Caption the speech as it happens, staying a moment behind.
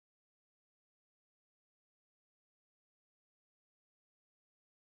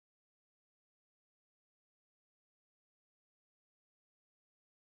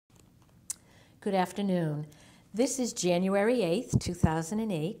Good afternoon. This is January 8th,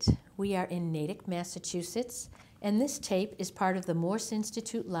 2008. We are in Natick, Massachusetts, and this tape is part of the Morse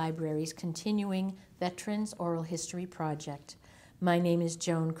Institute Library's continuing Veterans Oral History Project. My name is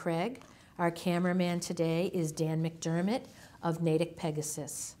Joan Craig. Our cameraman today is Dan McDermott of Natick,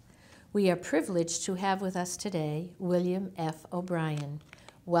 Pegasus. We are privileged to have with us today William F. O'Brien.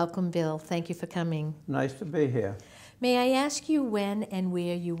 Welcome, Bill. Thank you for coming. Nice to be here. May I ask you when and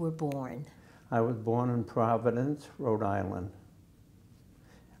where you were born? I was born in Providence, Rhode Island,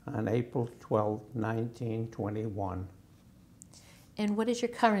 on April 12, 1921. And what is your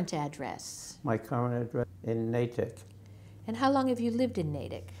current address? My current address in Natick. And how long have you lived in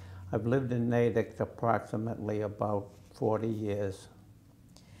Natick? I've lived in Natick approximately about 40 years.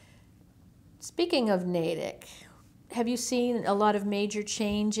 Speaking of Natick, have you seen a lot of major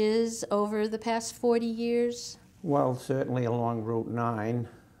changes over the past 40 years? Well, certainly along Route 9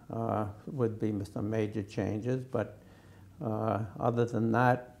 would be some major changes, but other than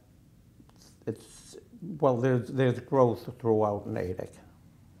that, there's growth throughout Natick.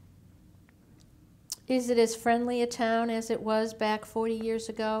 Is it as friendly a town as it was back 40 years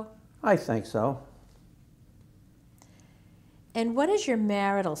ago? I think so. And what is your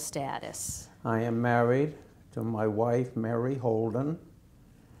marital status? I am married to my wife, Mary Holden,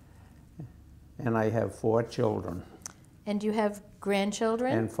 and I have 4 children. And do you have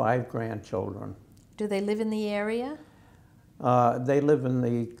grandchildren? And 5 grandchildren. Do they live in the area? They live in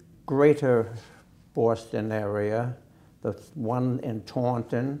the greater Boston area. There's one in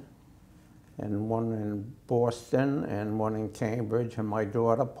Taunton, and one in Boston, and one in Cambridge, and my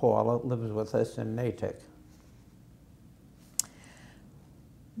daughter Paula lives with us in Natick.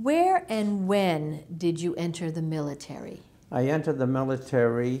 Where and when did you enter the military? I entered the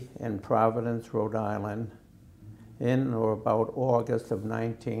military in Providence, Rhode Island, in or about August of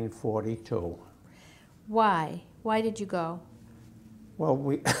 1942. Why? Why did you go? Well,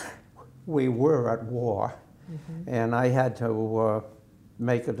 we were at war, and I had to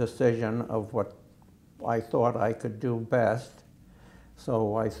make a decision of what I thought I could do best.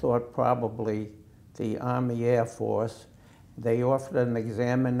 So I thought probably the Army Air Force. They offered an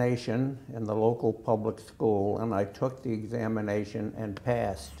examination in the local public school, and I took the examination and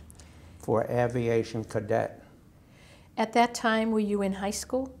passed for aviation cadet. At that time, were you in high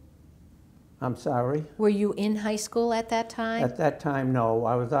school? I'm sorry? Were you in high school at that time? At that time, no.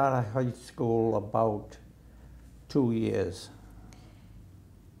 I was out of high school about 2 years.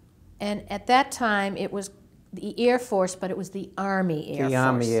 And at that time, it was the Air Force, but it was the Army Air Force. The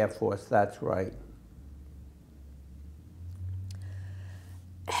Army Air Force, that's right.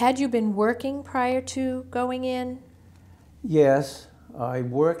 Had you been working prior to going in? Yes, I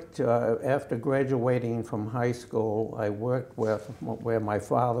worked, after graduating from high school, I worked where my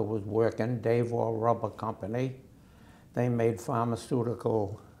father was working, Davor Rubber Company. They made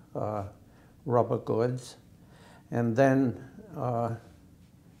pharmaceutical rubber goods. And then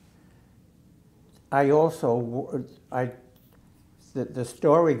I also, the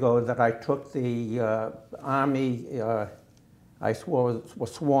story goes that I took the Army, I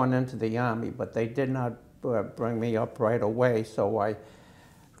was sworn into the Army, but they did not bring me up right away, so I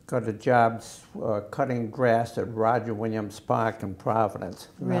got a job cutting grass at Roger Williams Park in Providence,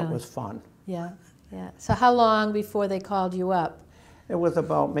 and Really? That was fun. Yeah, yeah. So how long before they called you up? It was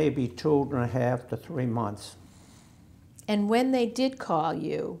about maybe 2.5 to 3 months. And when they did call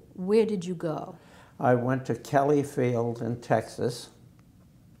you, where did you go? I went to Kelly Field in Texas.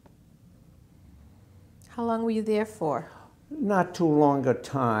 How long were you there for? Not too long a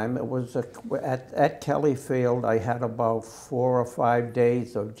time. It was at Kelly Field. I had about 4 or 5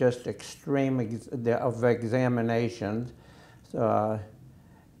 days of just extreme examinations,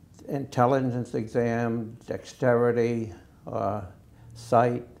 intelligence exam, dexterity,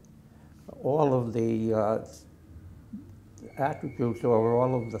 sight, all of the attributes or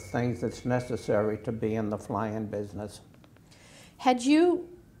all of the things that's necessary to be in the flying business. Had you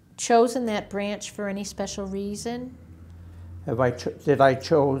chosen that branch for any special reason? Did I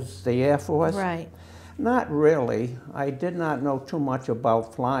chose the Air Force? Right. Not really. I did not know too much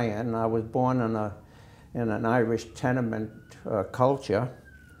about flying. I was born in an Irish tenement culture,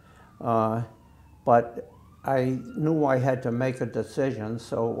 but I knew I had to make a decision,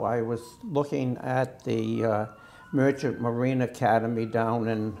 so I was looking at the Merchant Marine Academy down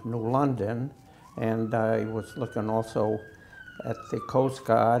in New London, and I was looking also at the Coast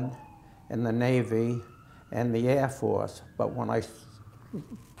Guard and the Navy and the Air Force. But when I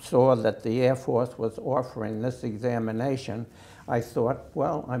saw that the Air Force was offering this examination, I thought,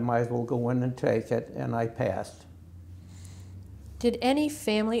 well, I might as well go in and take it, and I passed. Did any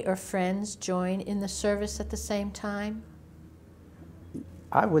family or friends join in the service at the same time?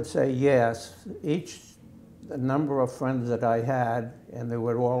 I would say yes. The number of friends that I had, and they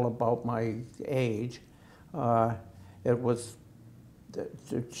were all about my age, it was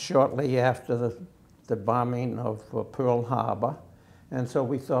shortly after the bombing of Pearl Harbor, and so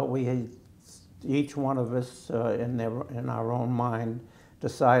we thought we had, each one of us in our own mind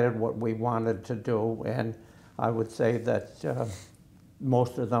decided what we wanted to do, and I would say that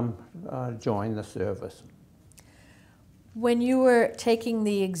most of them joined the service. When you were taking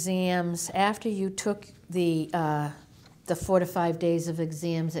the exams, after you took the 4 to 5 days of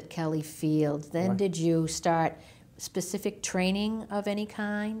exams at Kelly Field, then Right. did you start specific training of any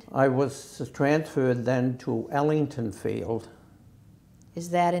kind? I was transferred then to Ellington Field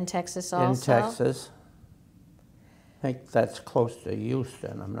Is that in Texas also? in Texas. I think that's close to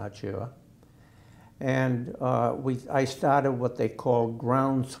Houston, I'm not sure. And I started what they call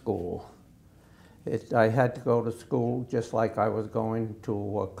ground school. I had to go to school just like I was going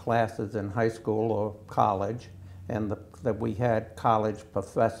to classes in high school or college, and that we had college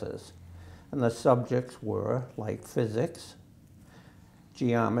professors. And the subjects were like physics,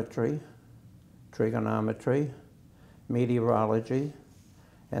 geometry, trigonometry, meteorology,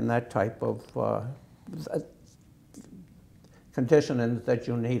 and that type of conditioning that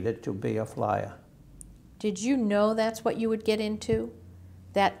you needed to be a flyer. Did you know that's what you would get into?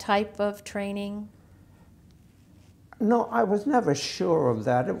 That type of training? No, I was never sure of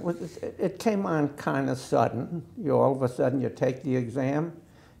that. It came on kind of sudden. All of a sudden you take the exam,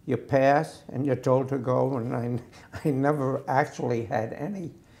 you pass, and you're told to go, and I never actually had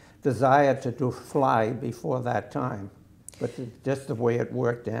any desire to fly before that time, but it's just the way it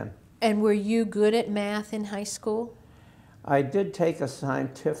worked in. And were you good at math in high school? I did take a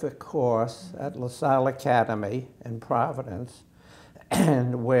scientific course at LaSalle Academy in Providence,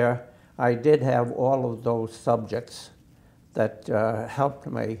 and where I did have all of those subjects that helped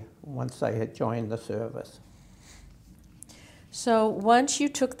me once I had joined the service. So once you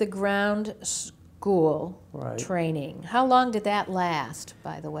took the ground school Right. training, how long did that last,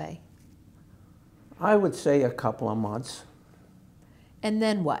 by the way? I would say a couple of months. And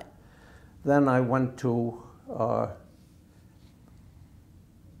then what? Then I went to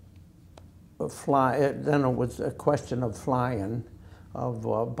then it was a question of flying, of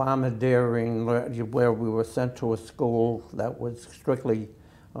bombardiering, where we were sent to a school that was strictly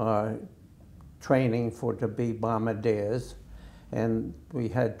training to be bombardiers. And we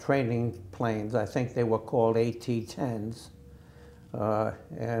had training planes. I think they were called AT-10s.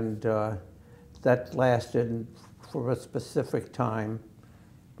 And that lasted for a specific time.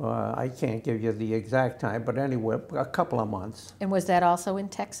 I can't give you the exact time, but anyway, a couple of months. And was that also in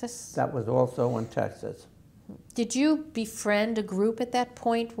Texas? That was also in Texas. Did you befriend a group at that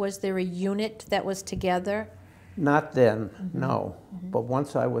point? Was there a unit that was together? Not then, no. But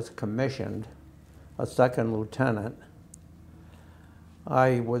once I was commissioned, a second lieutenant,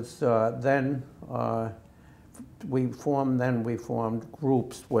 I was we formed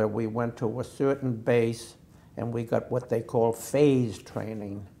groups where we went to a certain base and we got what they call phase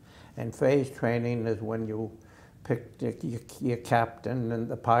training. And phase training is when you pick your captain and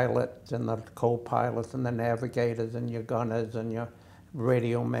the pilot and the co-pilots and the navigators and your gunners and your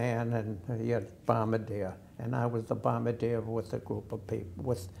radio man and your bombardier. And I was the bombardier with a group of people,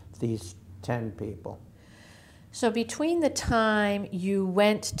 with these 10 people. So between the time you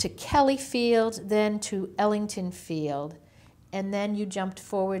went to Kelly Field, then to Ellington Field, and then you jumped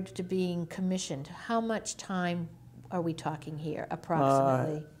forward to being commissioned, how much time are we talking here,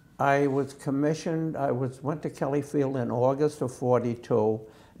 approximately? I was commissioned, went to Kelly Field in August of '42,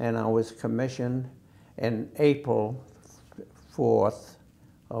 and I was commissioned in April 4th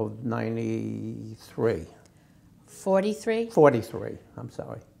of '93. 43? 43, I'm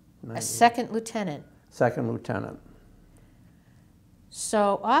sorry. A second lieutenant. Second lieutenant.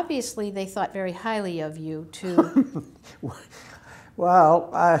 So obviously they thought very highly of you too. Well,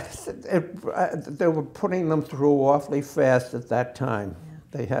 they were putting them through awfully fast at that time. Yeah.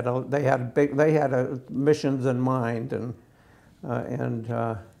 They had missions in mind, and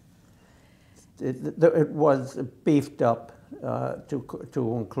it was beefed up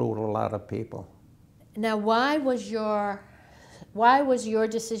to include a lot of people. Now, why was your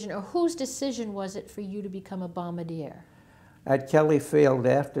decision, or whose decision was it for you to become a bombardier? At Kelly Field,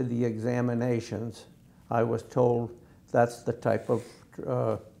 after the examinations, I was told that's the type of,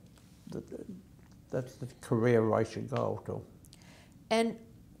 that's the career I should go to. And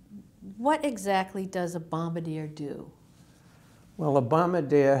what exactly does a bombardier do? Well, a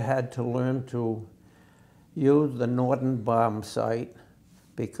bombardier had to learn to use the northern bomb site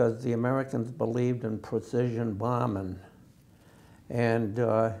because the Americans believed in precision bombing. And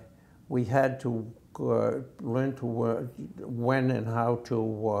we had to learn to when and how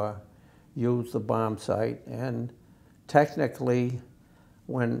to use the bomb site. And technically,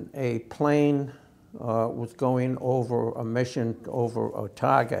 when a plane was going over a mission, over a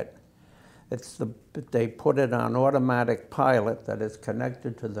target, they put it on automatic pilot that is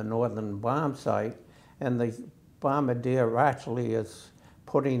connected to the northern bomb site, and the bombardier actually is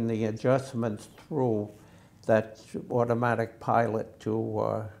putting the adjustments through that automatic pilot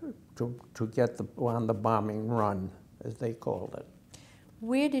to get on the bombing run, as they called it.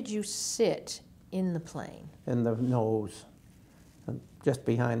 Where did you sit in the plane? In the nose, just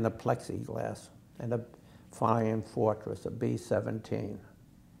behind the plexiglass, in a flying fortress, a B-17.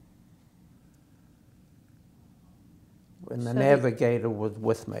 And the navigator was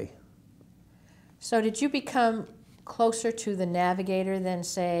with me. So did you become closer to the navigator than,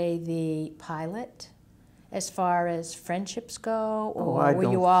 say, the pilot, as far as friendships go, or were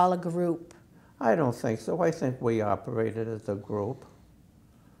you all a group? I don't think so. I think we operated as a group.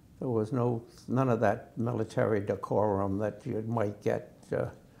 There was none of that military decorum that you might get.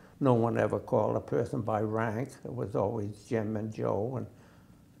 No one ever called a person by rank. It was always Jim and Joe. And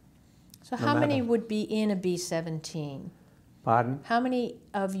so how many would be in a B-17? Pardon? How many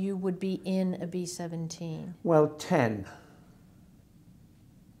of you would be in a B-17? Well, 10.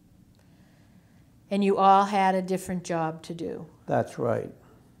 And you all had a different job to do? That's right.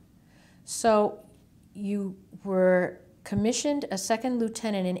 So you were commissioned a second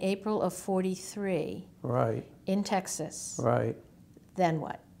lieutenant in April of '43. Right. In Texas. Right. Then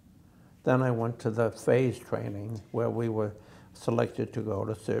what? Then I went to the phase training where we were selected to go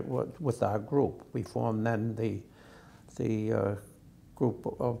to with our group. We formed then the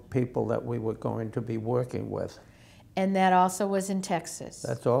group of people that we were going to be working with. And that also was in Texas?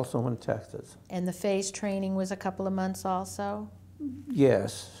 That's also in Texas. And the phase training was a couple of months also?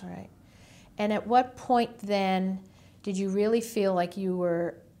 Yes. All right. And at what point then did you really feel like you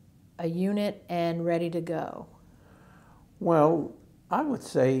were a unit and ready to go? Well, I would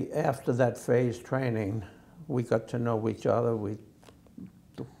say after that phase training, we got to know each other. We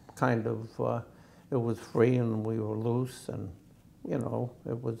kind of, it was free and we were loose, and you know,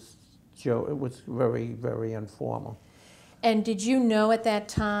 it was very, very informal. And did you know at that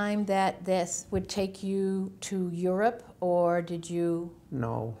time that this would take you to Europe, or did you?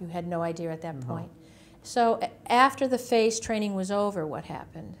 No. You had no idea at that point? So after the phase training was over, what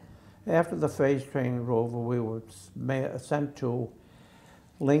happened? After the phase training was over, we were sent to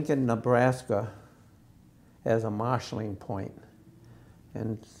Lincoln, Nebraska as a marshalling point.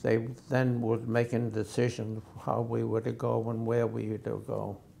 And they then were making decisions how we were to go and where we were to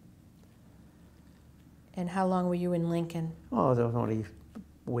go. And how long were you in Lincoln? Oh, there was only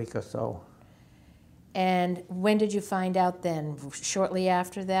a week or so. And when did you find out then? Shortly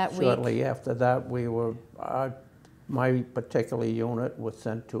after that week? Shortly after that, we were, my particular unit was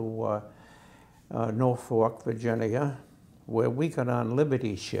sent to Norfolk, Virginia, where we got on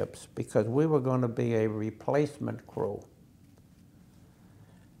Liberty ships because we were going to be a replacement crew.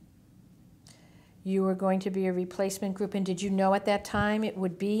 You were going to be a replacement group, and did you know at that time it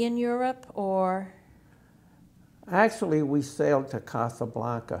would be in Europe, or? Actually, we sailed to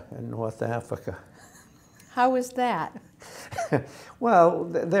Casablanca in North Africa. How was that? Well,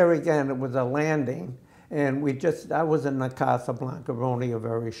 there again, it was a landing, and I was in the Casablanca for only a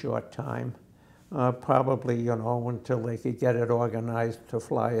very short time, probably, you know, until they could get it organized to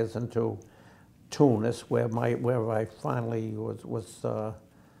fly us into Tunis, where I finally was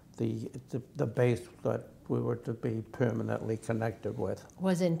the base that we were to be permanently connected with.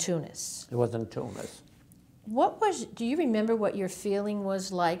 Was in Tunis? It was in Tunis. Do you remember what your feeling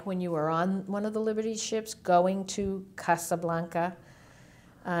was like when you were on one of the Liberty ships going to Casablanca?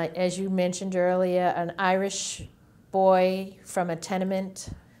 As you mentioned earlier, an Irish boy from a tenement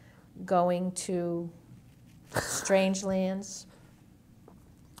going to strange lands?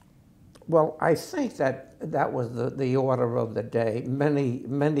 Well, I think that was the order of the day.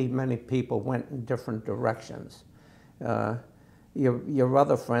 Many people went in different directions. Your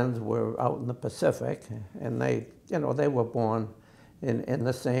other friends were out in the Pacific, and they were born in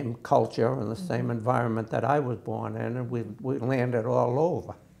the same culture and the same environment that I was born in, and we landed all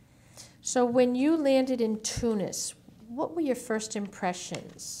over. So when you landed in Tunis, what were your first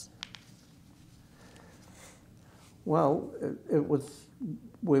impressions? Well,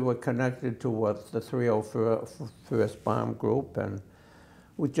 we were connected to the 301st Bomb Group, and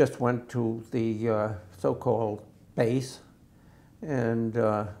we just went to the so-called base, and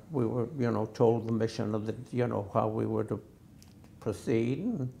we were, told the mission of the, how we were to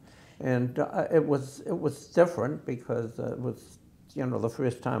proceed, and it was different because it was, the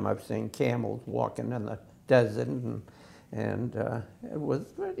first time I've seen camels walking in the desert, and it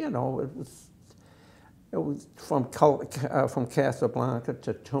was, it was from Casablanca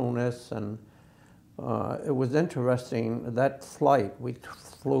to Tunis, and it was interesting, that flight, we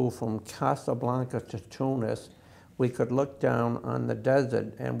flew from Casablanca to Tunis. We could look down on the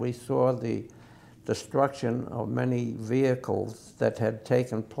desert and we saw the destruction of many vehicles that had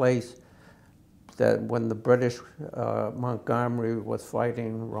taken place that when the British Montgomery was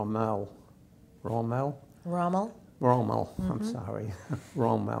fighting Rommel. Rommel? Rommel? Rommel, I'm sorry,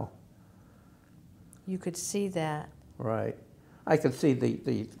 Rommel. You could see that. Right. I could see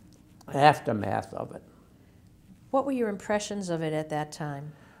the aftermath of it. What were your impressions of it at that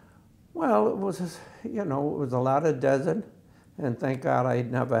time? Well, it was, it was a lot of desert, and thank God I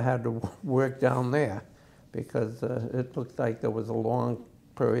never had to work down there, because it looked like there was a long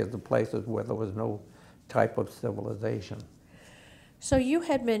period of places where there was no type of civilization. So you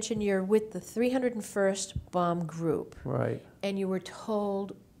had mentioned you're with the 301st Bomb Group. Right. And you were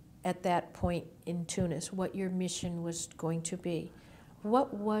told at that point in Tunis what your mission was going to be.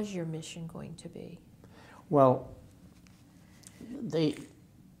 What was your mission going to be? Well,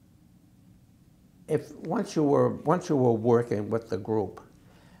 once you were working with the group,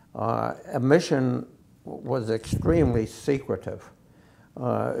 a mission was extremely secretive.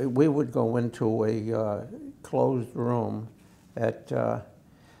 We would go into a closed room at the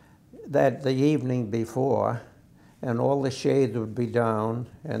evening before, and all the shades would be down,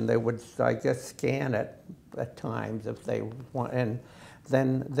 and they would, I guess, scan it at times if they want, and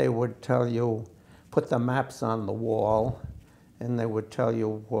then they would tell you, put the maps on the wall, and they would tell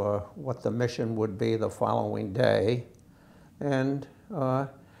you what the mission would be the following day. And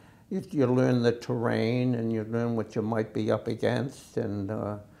you learn the terrain, and you learn what you might be up against, and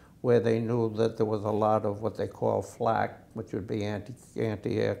where they knew that there was a lot of what they call flak, which would be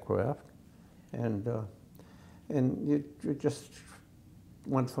anti-aircraft. And you just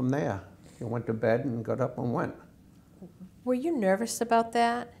went from there. You went to bed and got up and went. Were you nervous about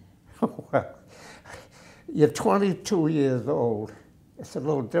that? Well, you're 22 years old. It's a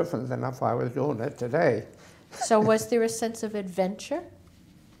little different than if I was doing it today. So was there a sense of adventure?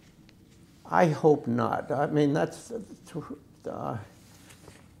 I hope not. I mean, that's,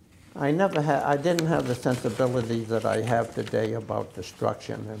 I didn't have the sensibilities that I have today about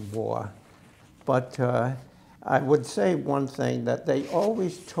destruction and war. But I would say one thing, that they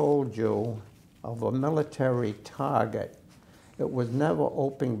always told you of a military target. It was never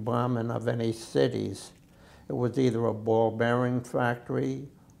open bombing of any cities. It was either a ball bearing factory,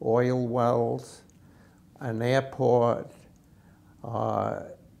 oil wells, an airport, a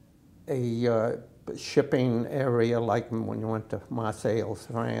shipping area, like when you went to Marseille,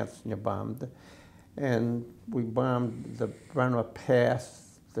 France, and you bombed. And we bombed the Brenner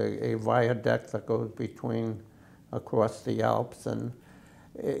Pass, a viaduct that goes across the Alps. And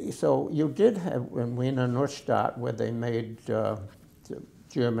so you did have, in Wiener Neustadt, where they made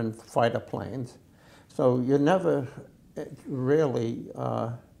German fighter planes. So you never really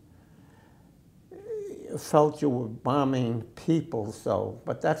felt you were bombing people,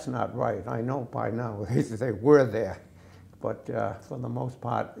 but that's not right. I know by now they were there, but for the most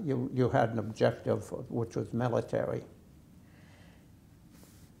part, you had an objective, which was military.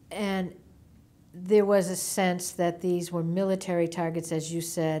 And there was a sense that these were military targets, as you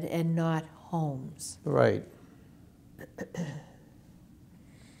said, and not homes. Right.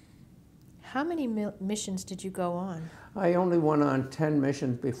 How many missions did you go on? I only went on 10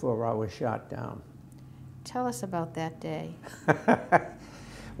 missions before I was shot down. Tell us about that day.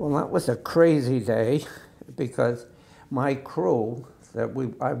 Well, that was a crazy day, because my crew that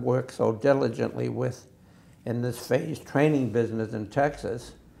I worked so diligently with in this phase training business in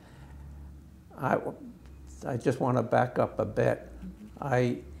Texas, I just want to back up a bit.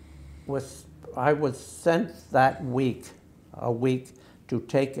 I was sent that week, to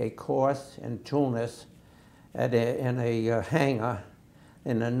take a course in Tunis in a hangar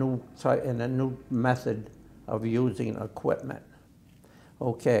in a new method of using equipment.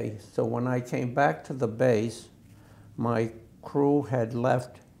 Okay, so when I came back to the base, my crew had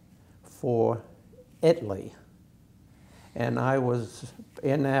left for Italy, and I was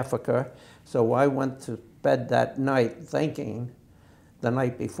in Africa. So I went to bed that night thinking, the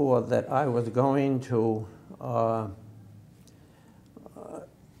night before, that I was going to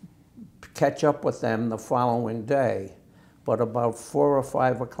catch up with them the following day. But about 4 or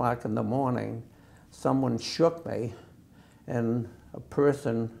 5 o'clock in the morning, someone shook me and a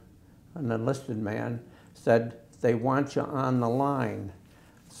person, an enlisted man, said, they want you on the line.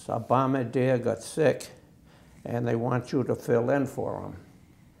 So a bombardier got sick, and they want you to fill in for him.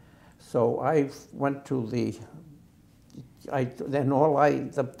 So I went to the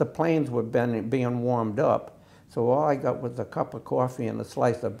planes were being warmed up, so all I got was a cup of coffee and a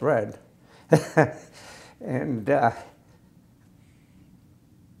slice of bread. And let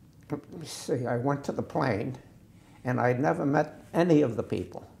me see, I went to the plane, and I'd never met any of the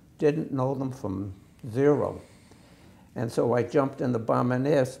people. Didn't know them from zero. And so I jumped in the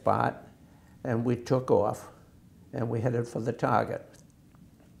bombardier spot, and we took off, and we headed for the target.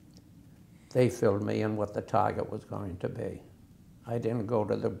 They filled me in what the target was going to be. I didn't go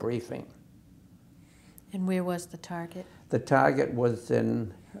to the briefing. And where was the target? The target was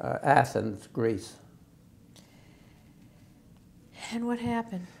in Athens, Greece. And what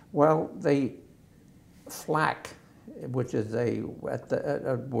happened? Well, the flak, which is a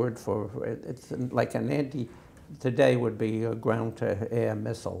word for, it's like an today would be a ground-to-air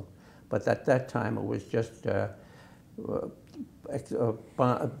missile, but at that time it was just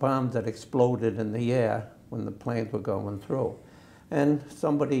bombs that exploded in the air when the planes were going through. And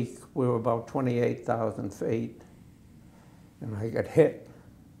we were about 28,000 feet, and I got hit.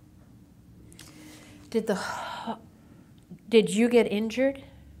 Did you get injured?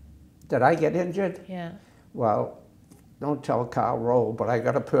 Did I get injured? Yeah. Well, don't tell Carl Roll, but I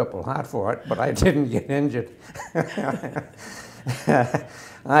got a Purple Heart for it, but I didn't get injured.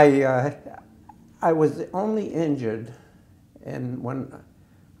 I was only injured when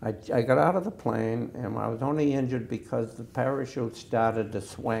I got out of the plane, and I was only injured because the parachute started to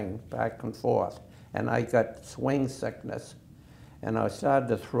swing back and forth, and I got swing sickness, and I started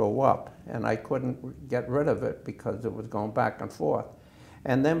to throw up, and I couldn't get rid of it because it was going back and forth.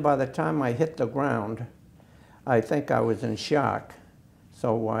 And then by the time I hit the ground, I think I was in shock,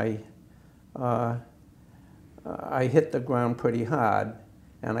 so I hit the ground pretty hard,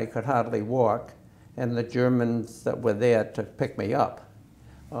 and I could hardly walk, and the Germans that were there to pick me up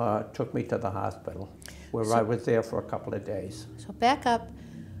took me to the hospital, where I was there for a couple of days. So back up.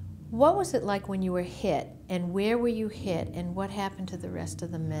 What was it like when you were hit, and where were you hit, and what happened to the rest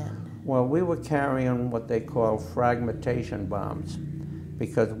of the men? Well, we were carrying what they call fragmentation bombs,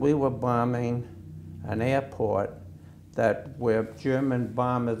 because we were bombing an airport where German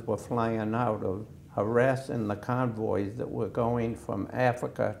bombers were flying out of, harassing the convoys that were going from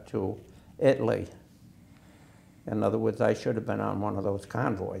Africa to Italy. In other words, I should have been on one of those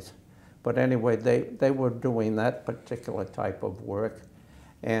convoys. But anyway, they were doing that particular type of work.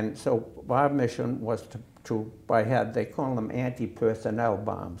 And so our mission was they call them anti-personnel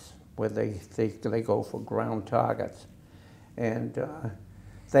bombs, where they go for ground targets. And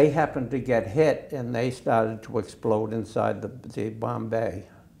they happened to get hit, and they started to explode inside the bomb bay.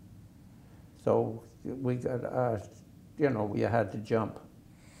 So we got, we had to jump.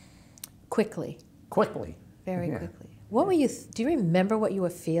 Quickly. Quickly. Very quickly. What were you, do you remember what you were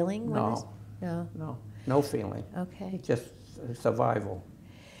feeling? No feeling. Okay. Just survival.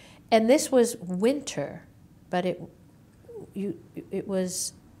 And this was winter, but it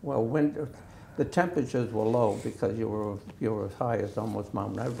was... Well, winter, the temperatures were low because you were as high as almost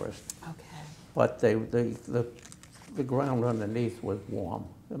Mount Everest. Okay. But the ground underneath was warm.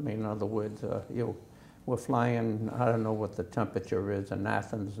 I mean, in other words, you were flying, I don't know what the temperature is in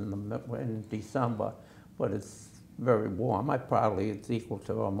Athens in December, but it's very warm. It's equal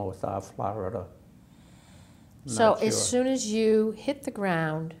to almost our Florida. So as soon as you hit the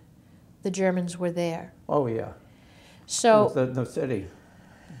ground, the Germans were there? Oh, yeah. So the city.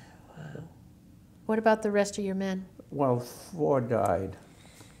 Wow. What about the rest of your men? Well, 4 died.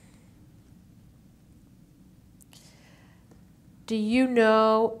 Do you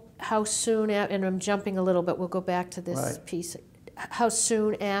know how soon, and I'm jumping a little, but we'll go back to this piece, how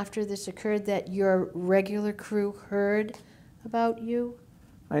soon after this occurred that your regular crew heard about you?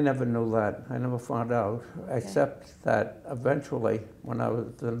 I never knew that. I never found out, except that eventually, when I was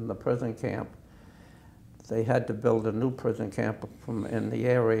in the prison camp, they had to build a new prison camp in the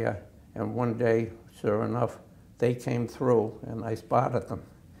area, and one day, sure enough, they came through, and I spotted them.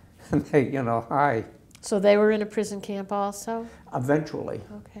 And they, hi. So they were in a prison camp also? Eventually.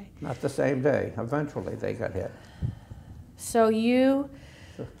 Okay. Not the same day. Eventually, they got hit. So you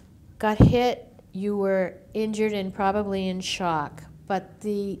got hit, you were injured and probably in shock, but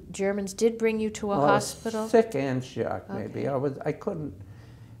the Germans did bring you to a hospital? I was sick and shocked, maybe. Okay. I couldn't,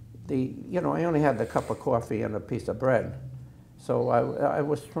 I only had the cup of coffee and a piece of bread. So I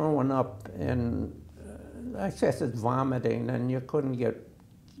was throwing up, and I guess it's vomiting, and you couldn't get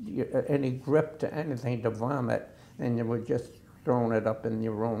any grip to anything to vomit. and you were just throwing it up in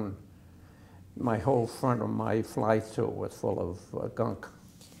your own. My whole front of my fly suit was full of gunk.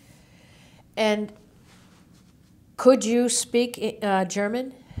 And could you speak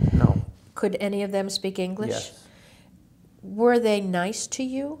German? No. Could any of them speak English? Yes. Were they nice to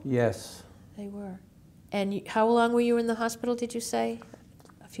you? Yes. They were. And how long were you in the hospital, did you say?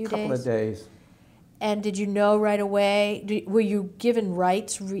 A few days? Couple of days. And did you know right away, were you given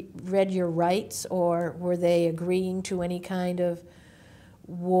rights, read your rights, or were they agreeing to any kind of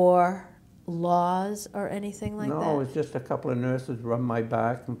war laws or anything like that? No, it was just a couple of nurses rubbed my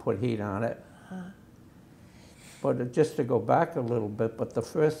back and put heat on it. But just to go back a little bit, but the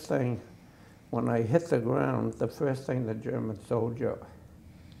first thing, when I hit the ground, the first thing the German soldier,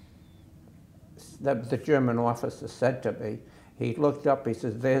 the German officer said to me, he looked up, he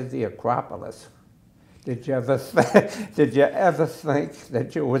says, "There's the Acropolis. Did you ever think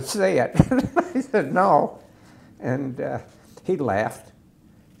that you would see it?" I said, "No." And he laughed,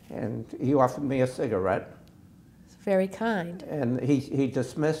 and he offered me a cigarette. It's very kind. And he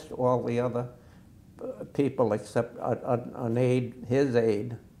dismissed all the other people except an aide, his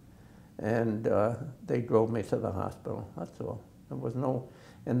aide, and they drove me to the hospital. That's all. There was no,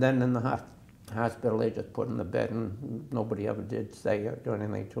 and then in the hospital they just put in the bed, and nobody ever did say or do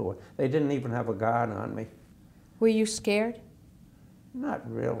anything to it. They didn't even have a guard on me. Were you scared? Not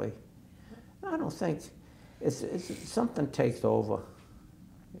really. I don't think it's something takes over.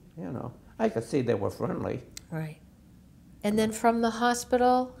 You know, I could see they were friendly. Right. And then from the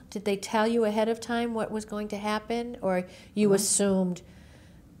hospital, did they tell you ahead of time what was going to happen, or you assumed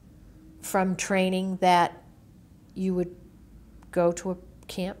from training that you would go to a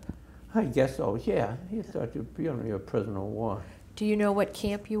camp? I guess so, yeah. You thought you're a prisoner of war. Do you know what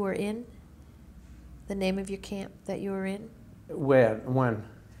camp you were in? The name of your camp that you were in? Where? When?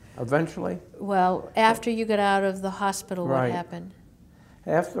 Eventually? Well, after you got out of the hospital, Right. what happened?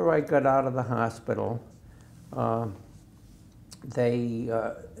 After I got out of the hospital, I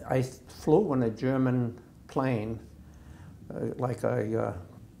flew in a German plane, like a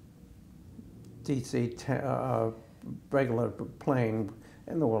DC regular plane,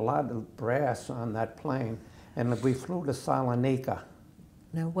 and there were a lot of brass on that plane, and we flew to Salonika.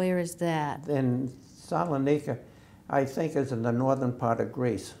 Now, where is that? And Salonika, I think, is in the northern part of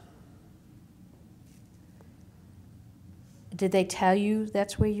Greece. Did they tell you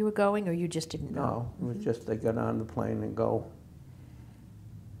that's where you were going, or you just didn't know? No, it was just to get on the plane and go.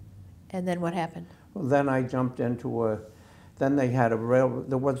 And then what happened? Well, then I jumped into then they had a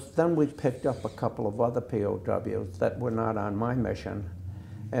then we picked up a couple of other POWs that were not on my mission,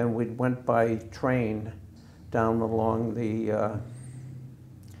 and we went by train down along the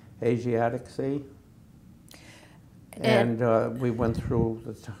Asiatic Sea, and we went through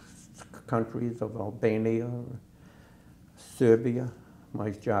the countries of Albania, Serbia,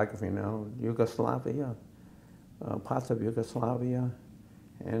 my geography now, Yugoslavia, parts of Yugoslavia,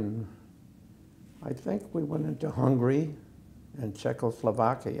 and I think we went into Hungary and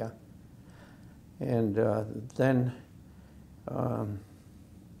Czechoslovakia, and then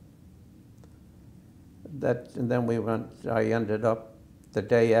we went. I ended up the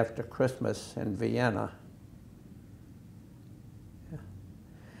day after Christmas in Vienna,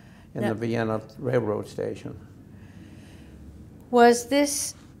 in the Vienna railroad station. Was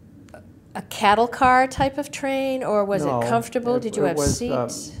this a cattle car type of train, or was it comfortable? Did you have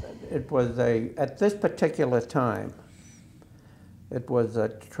seats? It was at this particular time, it was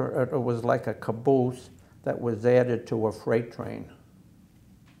like a caboose that was added to a freight train.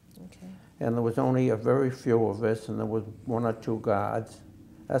 Okay. And there was only a very few of us, and there was one or two guards.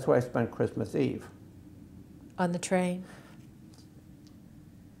 That's why I spent Christmas Eve. On the train?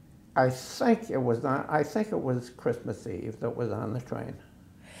 I think it was Christmas Eve that was on the train.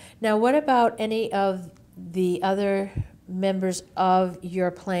 Now, what about any of the other members of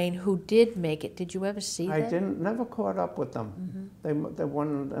your plane who did make it? Did you ever see them? Never caught up with them. Mm-hmm. They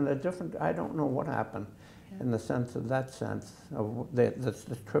went in a different, I don't know what happened in the sense of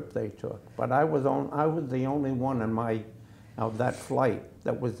the trip they took. But I was the only one of that flight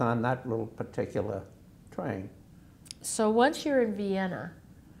that was on that little particular train. So once you're in Vienna,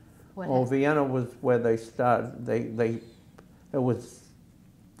 what happened? Vienna was where they started.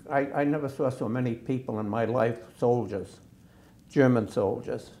 I never saw so many people in my life, soldiers, German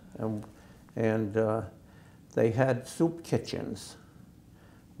soldiers, and they had soup kitchens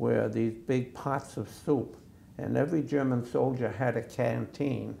where these big pots of soup, and every German soldier had a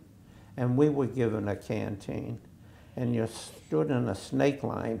canteen, and we were given a canteen, and you stood in a snake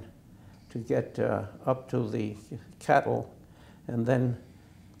line to get up to the kettle, and then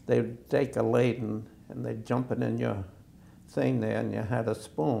they'd take a ladle and they'd jump it in your thing there, and you had a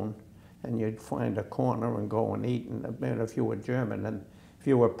spoon, and you'd find a corner and go and eat. And if you were German, and if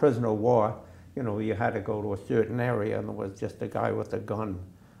you were a prisoner of war, you know, you had to go to a certain area, and there was just a guy with a gun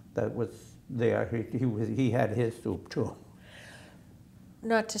that was there. He had his soup too.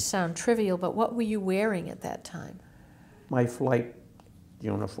 Not to sound trivial, but what were you wearing at that time? My flight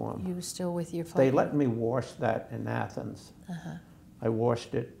uniform. You were still with your flight? They let me wash that in Athens. I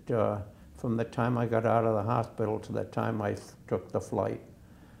washed it from the time I got out of the hospital to the time I took the flight.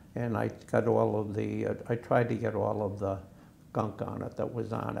 And I got all of the, I tried to get all of the gunk on it that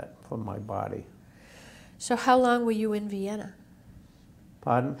was on it from my body. So how long were you in Vienna?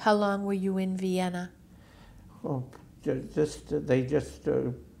 Pardon? How long were you in Vienna? Oh, they just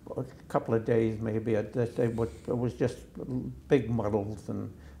a couple of days maybe. It was just big muddles,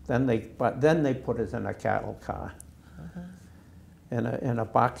 and then they put us in a cattle car, in a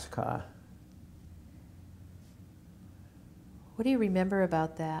box car. What do you remember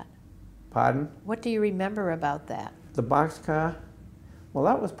about that? Pardon? What do you remember about that? The box car? Well,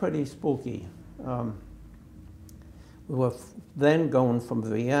 that was pretty spooky. We were then going from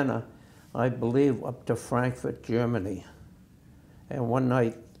Vienna, I believe, up to Frankfurt, Germany. And one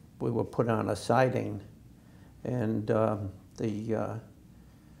night we were put on a siding, and the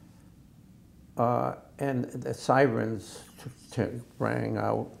sirens rang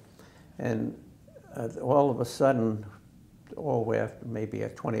out, and all of a sudden, after maybe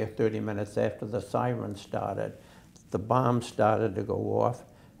 20 or 30 minutes after the sirens started, the bombs started to go off,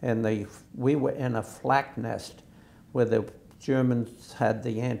 and we were in a flak nest where the Germans had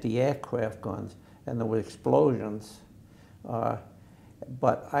the anti-aircraft guns, and there were explosions.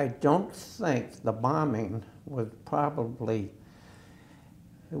 But I don't think the bombing was probably,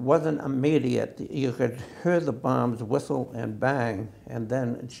 it wasn't immediate. You could hear the bombs whistle and bang, and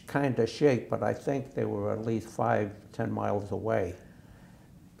then kind of shake, but I think they were at least 5-10 miles away.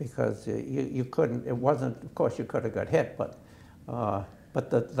 Because you couldn't, it wasn't, of course you could have got hit, but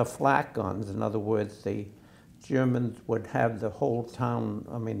the flak guns, in other words, the Germans would have the whole town,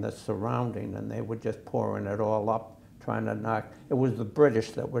 I mean the surrounding, and they were just pouring it all up, trying to knock. It was the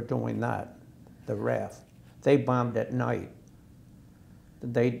British that were doing that, the RAF. They bombed at night.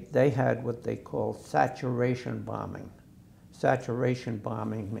 They had what they call saturation bombing. Saturation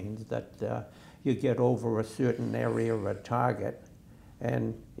bombing means that you get over a certain area or a target,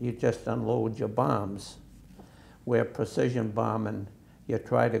 and you just unload your bombs. Where precision bombing, you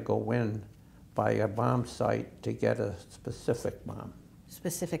try to go in by a bomb site to get a specific bomb.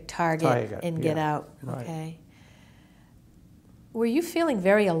 Specific target and get out, right. Okay. Were you feeling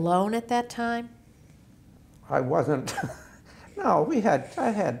very alone at that time? I wasn't. No, I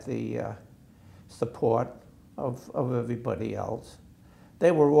had the support of everybody else.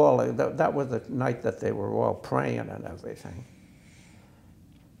 They were all, that was the night that they were all praying and everything.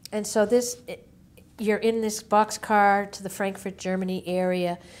 And so you're in this boxcar to the Frankfurt, Germany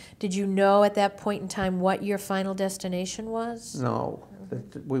area. Did you know at that point in time what your final destination was? No.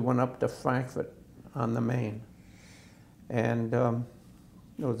 We went up to Frankfurt on the Main. And there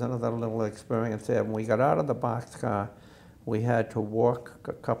was another little experience there. When we got out of the boxcar, we had to walk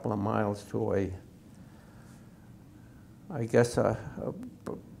a couple of miles to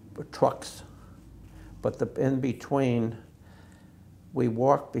trucks. But in between, we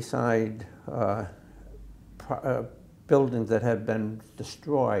walked beside buildings that had been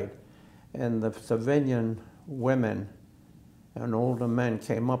destroyed, and the civilian women and older men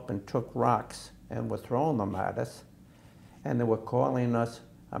came up and took rocks and were throwing them at us, and they were calling us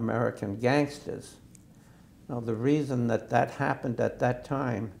American gangsters. Now, the reason that happened at that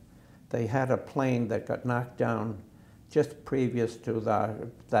time, they had a plane that got knocked down just previous to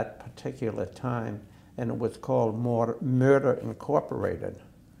that particular time, and it was called Murder Incorporated,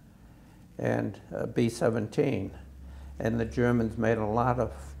 and B-17. And the Germans made a lot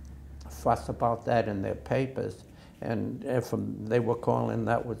of fuss about that in their papers, and they were calling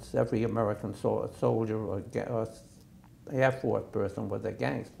that was every American soldier or Air Force person was a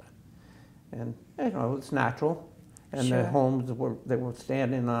gangster. And you know, it's natural. And Sure. Their homes they were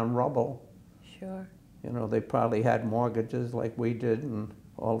standing on rubble. Sure. You know, they probably had mortgages like we did, and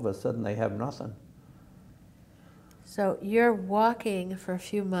all of a sudden they have nothing. So you're walking for a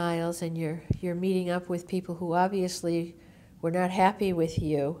few miles, and you're meeting up with people who obviously were not happy with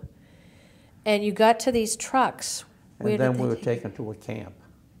you. And you got to these trucks. And then we were taken to a camp.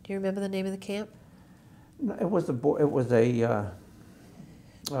 Do you remember the name of the camp? No, it was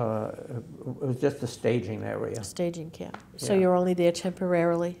just a staging area. A staging camp. So Yeah. you're only there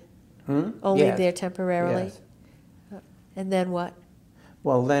temporarily? Only Yes. there temporarily? Yes. And then what?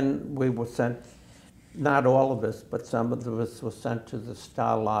 Well, then we were sent not all of us, but some of us were sent to the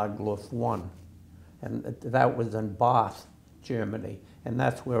Stalag Luft 1. And that was in Barth, Germany. And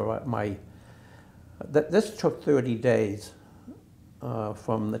that's where this took 30 days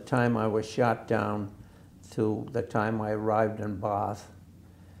from the time I was shot down to the time I arrived in Barth.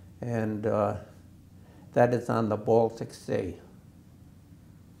 And that is on the Baltic Sea.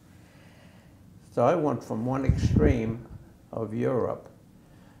 So I went from one extreme of Europe,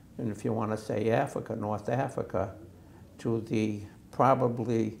 and if you want to say Africa, North Africa, to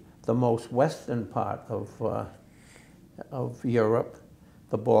probably the most western part of Europe,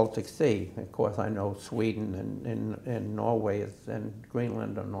 the Baltic Sea. Of course, I know Sweden and Norway and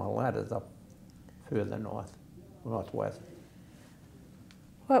Greenland and all that is up through the northwest.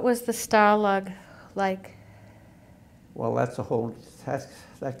 What was the Stalag like? Well, that's a whole,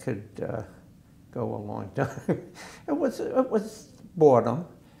 that could go a long time. It was boredom,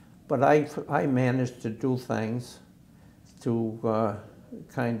 but I managed to do things to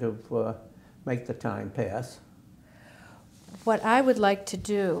kind of make the time pass. What I would like to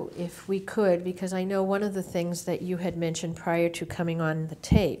do, if we could, because I know one of the things that you had mentioned prior to coming on the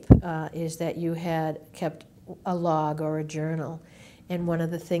tape is that you had kept a log or a journal. And one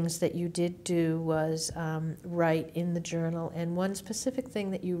of the things that you did do was write in the journal. And one specific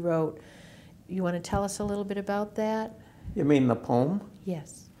thing that you wrote, you want to tell us a little bit about that? You mean the poem?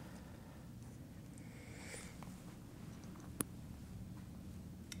 Yes.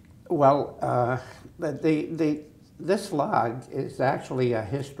 Well, this log is actually a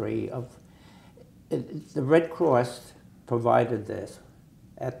history of, the Red Cross provided this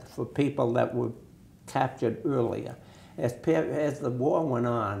for people that were captured earlier. As the war went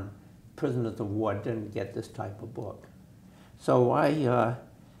on, prisoners of war didn't get this type of book. So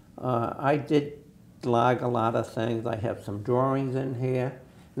I did log a lot of things. I have some drawings in here.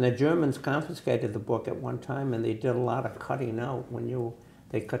 And the Germans confiscated the book at one time, and they did a lot of cutting out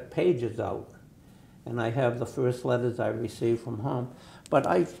they cut pages out. And I have the first letters I received from home. But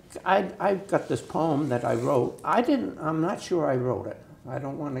I've got this poem that I wrote. I'm not sure I wrote it. I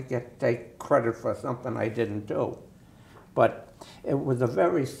don't want to take credit for something I didn't do. But it was a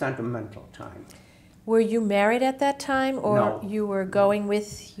very sentimental time. Were you married at that time, or no. You were going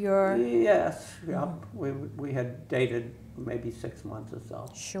with your... Yes, yeah. We had dated maybe 6 months or so.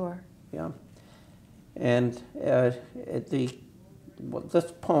 Sure. Yeah. And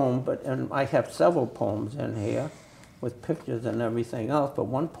this poem, and I have several poems in here with pictures and everything else, but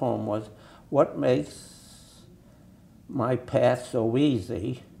one poem was, "What makes my path so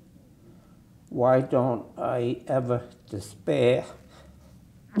easy? Why don't I ever despair?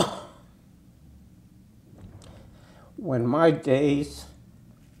 When my days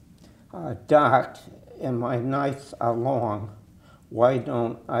are dark and my nights are long, why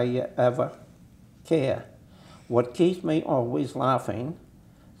don't I ever care? What keeps me always laughing,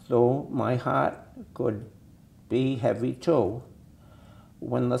 though my heart could be heavy too,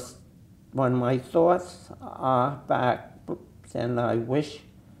 when my thoughts are back and I wish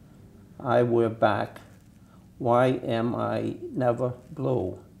I were back, why am I never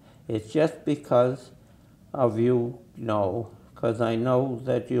blue? It's just because of you, because I know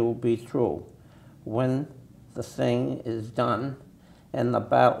that you'll be through. When the thing is done and the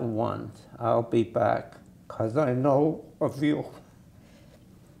battle won, I'll be back, because I know of you."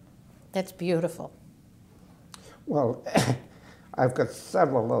 That's beautiful. Well, I've got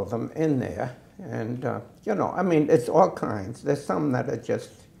several of them in there, and, I mean, it's all kinds. There's some that are just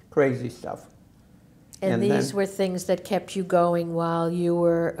crazy stuff. And these were things that kept you going while you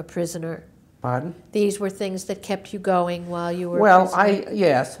were a prisoner? Pardon? These were things that kept you going while you were a prisoner?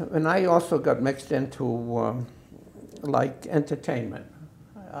 Yes, and I also got mixed into, like, entertainment.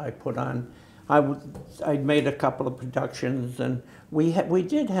 I put on, I made a couple of productions, and we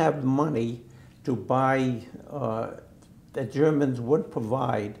did have money to buy, the Germans would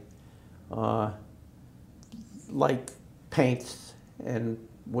provide, like, paints, and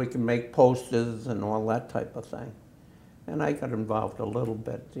we can make posters and all that type of thing. And I got involved a little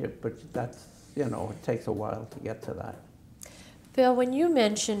bit, but that's, it takes a while to get to that. Phil, when you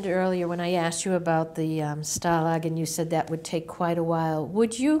mentioned earlier, when I asked you about the Stalag, and you said that would take quite a while,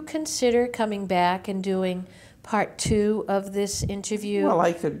 would you consider coming back and doing part 2 of this interview? Well,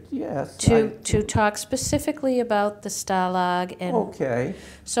 I could, yes. To talk specifically about the Stalag. And okay.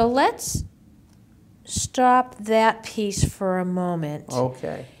 So let's stop that piece for a moment.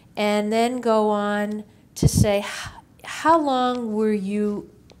 Okay. And then go on to say, how long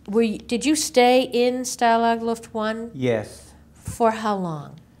did you stay in Stalag Luft 1? Yes. For how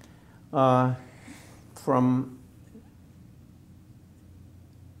long? From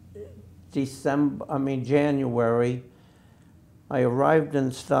January. I arrived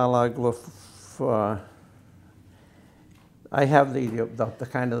in Stalag Luft. I have the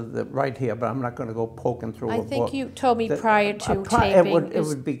kind of right here, but I'm not going to go poking through a book. I think you told me prior to It taping.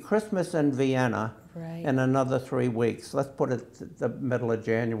 would be Christmas in Vienna Right. in another 3 weeks. Let's put it the middle of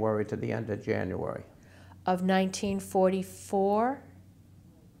January to the end of January. Of 1944?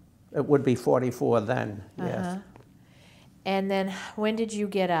 It would be 44 then, yes. And then when did you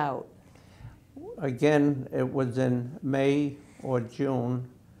get out? Again, it was in May or June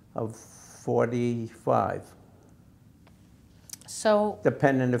of 45. So,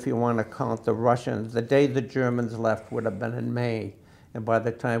 Depending if you want to count the Russians. The day the Germans left would have been in May. And by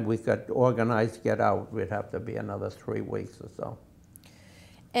the time we got organized to get out, we'd have to be another 3 weeks or so.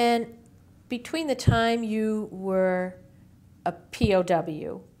 and between the time you were a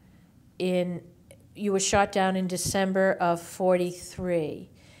POW, you were shot down in December of 43,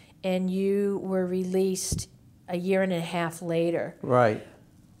 and you were released a year and a half later. Right.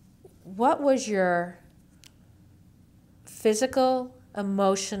 What was your physical,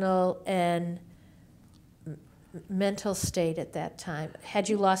 emotional, and mental state at that time? Had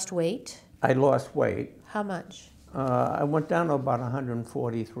you lost weight? I lost weight. How much? I went down to about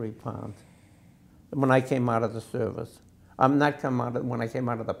 143 pounds when I came out of the service. I'm not when I came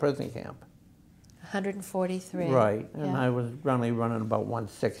out of the prison camp. 143. Right, and Yeah. I was running about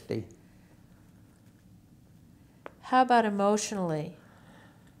 160. How about emotionally?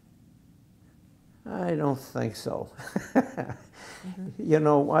 I don't think so. You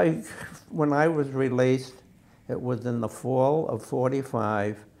know, when I was released, it was in the fall of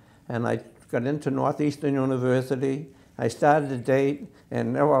 45, and I got into Northeastern University. I started a date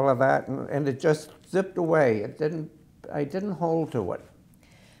and all of that, and it just zipped away. I didn't hold to it.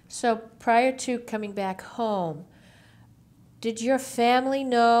 So prior to coming back home, did your family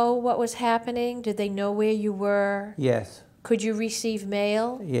know what was happening? Did they know where you were? Yes. Could you receive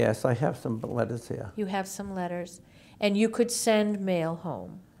mail? Yes, I have some letters here. You have some letters. And you could send mail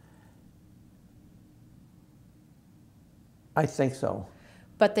home? I think so.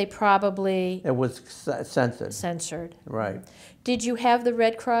 But they probably... It was censored. Censored. Right. Did you have the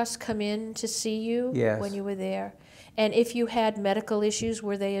Red Cross come in to see you Yes. when you were there? And if you had medical issues,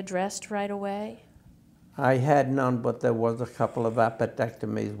 were they addressed right away? I had none, but there was a couple of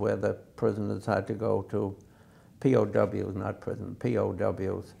appendectomies where the prisoners had to go to, POWs, not prison,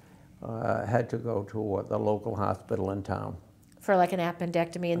 POWs, had to go to the local hospital in town. For like an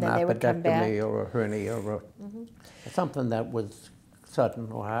appendectomy, and then they would come back? An appendectomy or a hernia or something that was sudden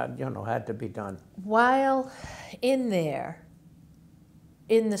or had to be done. While in there,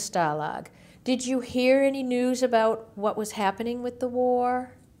 in the Stalag, did you hear any news about what was happening with the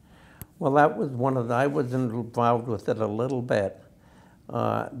war? Well, that was I was involved with it a little bit.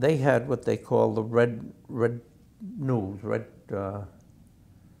 They had what they call the red news,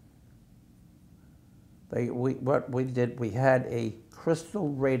 what we did, we had a crystal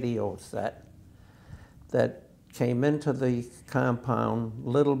radio set that came into the compound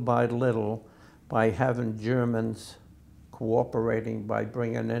little by little by having Germans cooperating by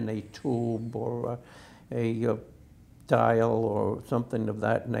bringing in a tube or a dial or something of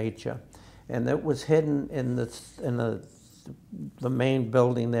that nature. And it was hidden in the main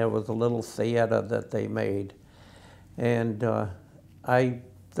building. There was a little theater that they made. And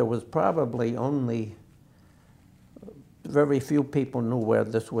there was probably only very few people knew where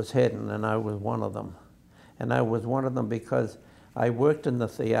this was hidden, and I was one of them. And I was one of them because I worked in the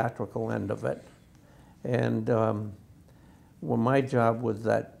theatrical end of it. And well, my job was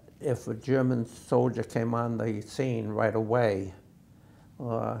that if a German soldier came on the scene right away,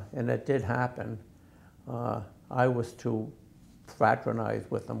 and it did happen, I was to fraternize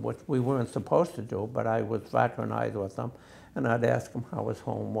with them, which we weren't supposed to do, but I would fraternize with them, and I'd ask them how his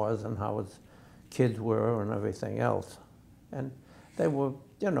home was and how his kids were and everything else. And they were,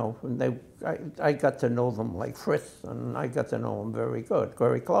 and I got to know them like Fritz, and I got to know them very good,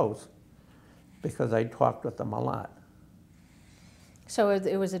 very close, because I talked with them a lot. So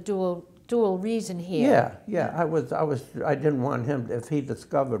it was a dual reason here. Yeah. I didn't want him, if he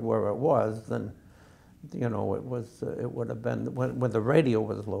discovered where it was, then, it would have been where the radio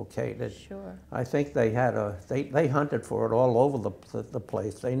was located. Sure. I think they had they hunted for it all over the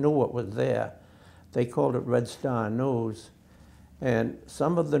place. They knew it was there. They called it Red Star News. And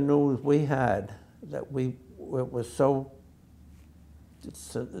some of the news we had that it was so,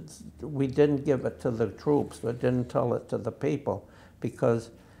 we didn't give it to the troops, we didn't tell it to the people,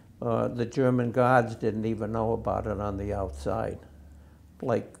 because the German guards didn't even know about it on the outside.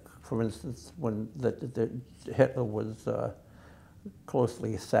 Like, for instance, when Hitler was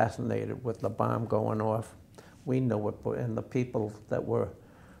closely assassinated with the bomb going off. We knew it, and the people that were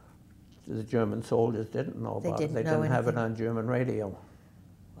the German soldiers didn't know about it. They didn't have it on German radio.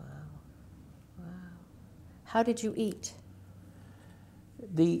 Wow. Wow. How did you eat?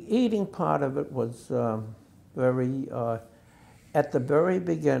 The eating part of it was very, at the very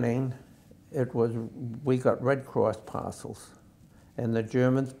beginning, we got Red Cross parcels, and the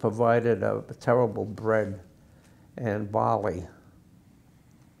Germans provided a terrible bread and barley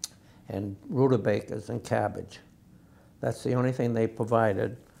and rutabagas and cabbage. That's the only thing they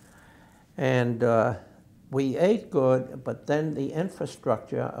provided. And we ate good, but then the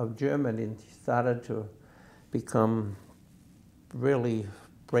infrastructure of Germany started to become really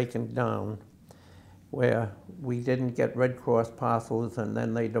breaking down, where we didn't get Red Cross parcels, and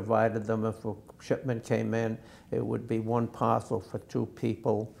then they divided them. If a shipment came in, it would be one parcel for 2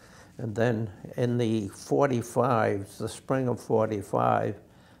 people. And then in the 45s, the spring of 45,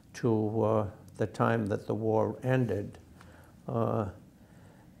 to the time that the war ended, the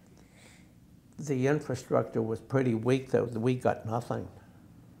infrastructure was pretty weak. That we got nothing.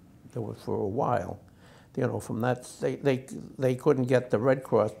 There was for a while. You know, from that, they couldn't get the Red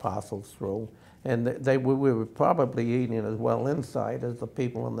Cross parcels through, and we were probably eating as well inside as the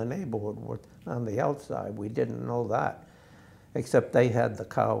people in the neighborhood were on the outside. We didn't know that, except they had the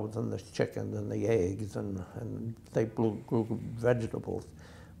cows and the chickens and the eggs, and they grew vegetables.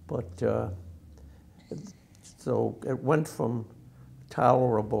 But so it went from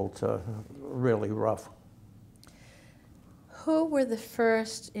tolerable to really rough. Who were the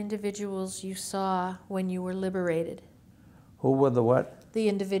first individuals you saw when you were liberated? Who were the what? The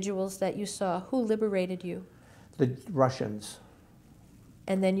individuals that you saw. Who liberated you? The Russians.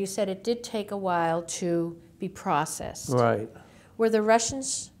 And then you said it did take a while to be processed. Right. Were the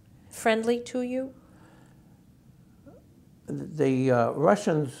Russians friendly to you? The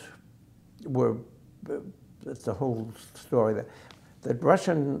Russians were, it's a whole story. The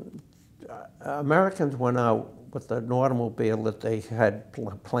Americans went out with an automobile that they had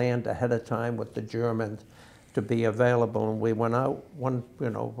planned ahead of time with the Germans to be available, and we went out,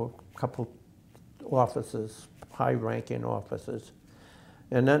 a couple officers, high-ranking officers.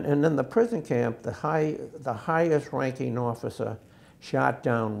 And then the prison camp, the highest ranking officer shot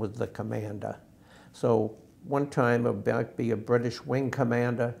down with the commander. So one time it might be a British wing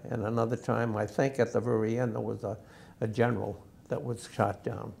commander, and another time, I think at the very end, there was a general that was shot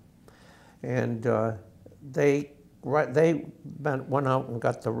down. And they went out and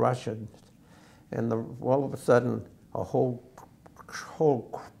got the Russians, and all of a sudden, a whole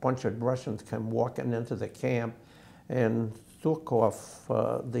bunch of Russians came walking into the camp, and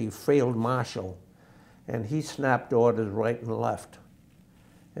Zhukov, the field marshal, and he snapped orders right and left.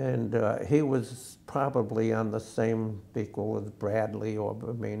 And he was probably on the same equal as Bradley, or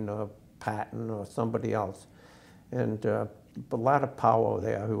Patton, or somebody else, and a lot of power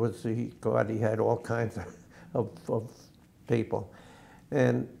there. He had all kinds of people,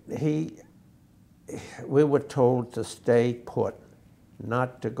 and we were told to stay put,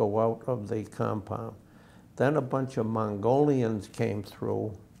 not to go out of the compound. Then a bunch of Mongolians came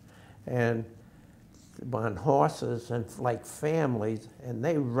through, and on horses and like families, and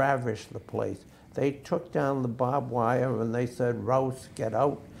they ravished the place. They took down the barbed wire, and they said, "Rouse, get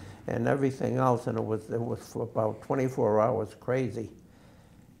out," and everything else, and it was for about 24 hours crazy.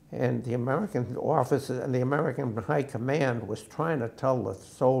 And the American officers and the American high command was trying to tell the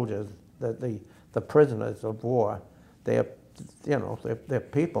soldiers, that the prisoners of war, they're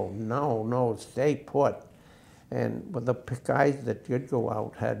people, no, stay put. But the guys that did go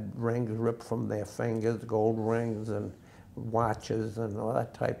out had rings ripped from their fingers, gold rings and watches and all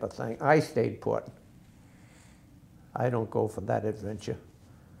that type of thing. I stayed put. I don't go for that adventure.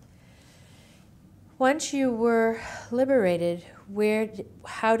 Once you were liberated,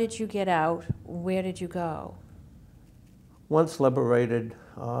 how did you get out? Where did you go? Once liberated,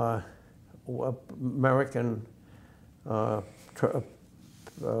 American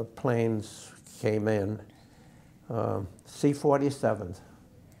planes came in, C-47s,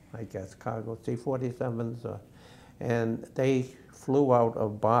 I guess, cargo C-47s, and they flew out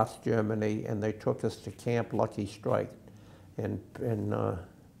of Barth, Germany, and they took us to Camp Lucky Strike in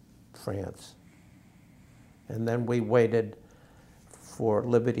France. And then we waited for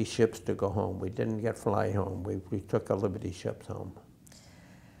Liberty ships to go home. We didn't fly home. We took our Liberty ships home.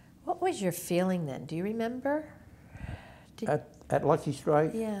 What was your feeling then? Do you remember? At Lucky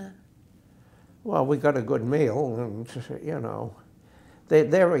Strike? Yeah. Well, we got a good meal, and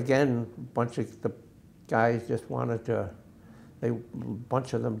there again, a bunch of the guys just wanted to. A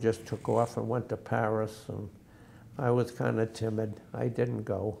bunch of them just took off and went to Paris, and I was kind of timid. I didn't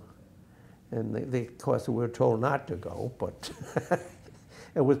go. And of course, we were told not to go, but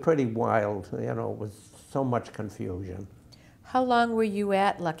it was pretty wild. You know, it was so much confusion. How long were you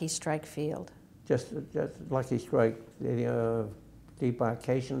at Lucky Strike Field? Just Lucky Strike, the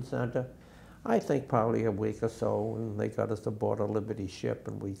debarkation center. I think probably a week or so, and they got us aboard a Liberty ship,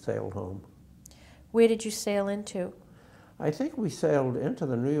 and we sailed home. Where did you sail into? I think we sailed into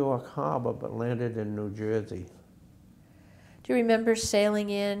the New York harbor, but landed in New Jersey. Do you remember sailing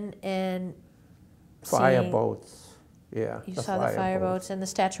in and Fireboats, yeah. You saw the fireboats and the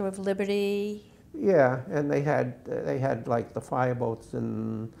Statue of Liberty? Yeah, and they had like the fireboats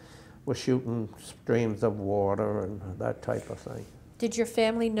and were shooting streams of water and that type of thing. Did your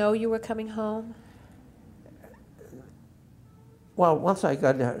family know you were coming home? Well, once I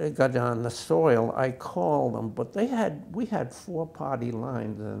got on the soil, I called them, but we had 4-party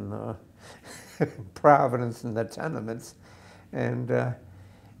lines in Providence and the tenements, and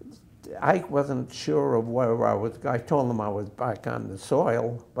I wasn't sure of where I was. I told them I was back on the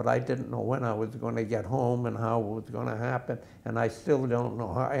soil, but I didn't know when I was going to get home and how it was going to happen, and I still don't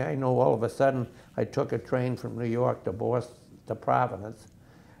know. I know all of a sudden I took a train from New York to Boston, to Providence,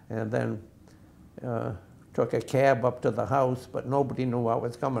 and then took a cab up to the house, but nobody knew I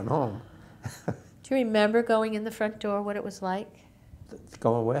was coming home. Do you remember going in the front door, what it was like?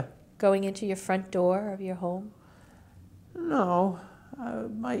 Going where? Going into your front door of your home? No.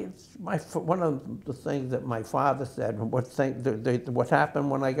 One of the things that my father said, what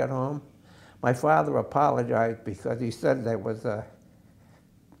happened when I got home, my father apologized because he said there was a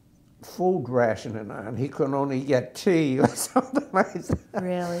food rationing on. He could only get tea or something like that.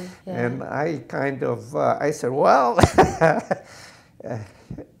 Really? Yeah. And I kind of, I said, well,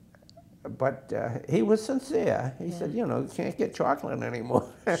 but he was sincere. He said, you know, you can't get chocolate anymore.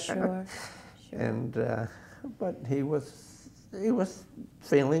 Sure. And, but he was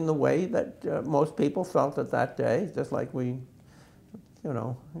feeling the way that most people felt at that day, just like we, you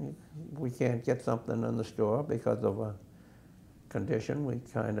know, we can't get something in the store because of a condition. We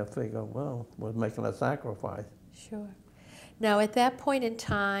kind of figure, well, we're making a sacrifice. Sure. Now, at that point in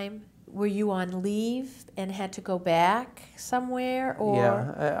time, were you on leave and had to go back somewhere, or?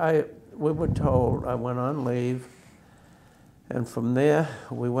 Yeah, we were told. I went on leave, and from there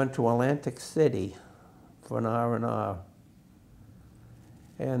we went to Atlantic City for an R&R.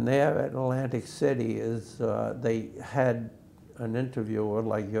 And there at Atlantic City is they had an interviewer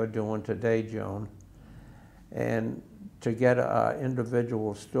like you're doing today, Joan, and to get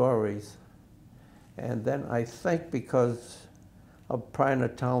individual stories. And then I think because of trying to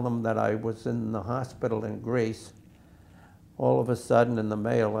tell them that I was in the hospital in Greece, all of a sudden in the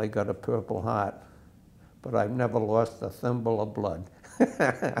mail I got a Purple Heart, but I've never lost a thimble of blood.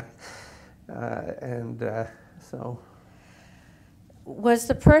 So. Was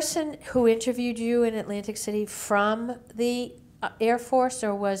the person who interviewed you in Atlantic City from the Air Force,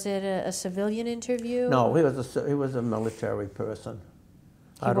 or was it a civilian interview? No, he was a military person.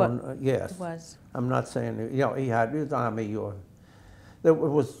 Yes. He was. I'm not saying, you know, he had his army, or it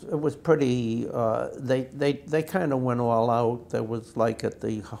was pretty. They kind of went all out. There was like at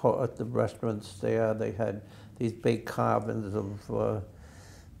the restaurants there, they had these big carvings of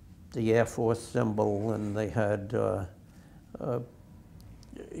the Air Force symbol, and they had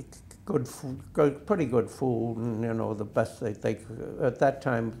pretty good food, and you know, the best they could. At that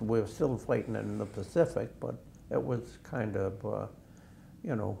time we were still fighting in the Pacific, but it was kind of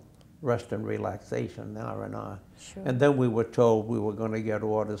you know, rest and relaxation, R&R. Sure. And then we were told we were going to get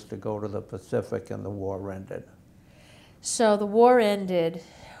orders to go to the Pacific, and the war ended. So the war ended.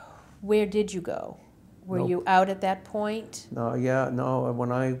 Where did you go? Were Nope. you out at that point? No, yeah, no.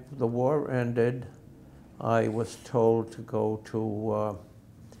 When the war ended, I was told to go to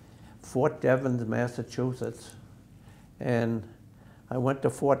Fort Devens, Massachusetts, and I went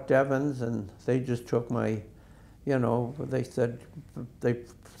to Fort Devens, and they just took my, you know, they said they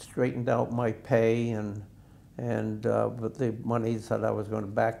straightened out my pay and but the money said I was going to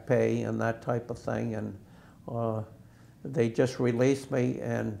back pay and that type of thing, and they just released me,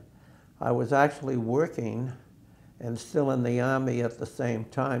 and I was actually working and still in the Army at the same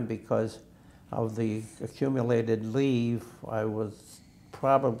time because of the accumulated leave. I was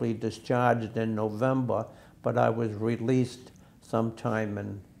probably discharged in November, but I was released sometime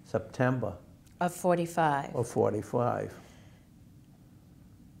in September. Of 45. Of 45.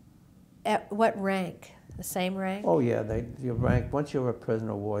 At what rank? The same rank? Oh yeah, you rank, once you're a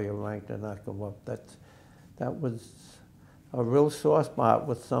prisoner of war, you're ranked and not go up. That was a real sore spot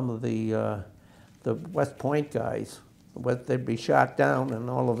with some of the West Point guys. They'd be shot down, and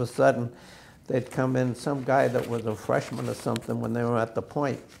all of a sudden they'd come in, some guy that was a freshman or something when they were at the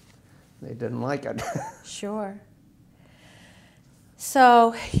point. They didn't like it. Sure.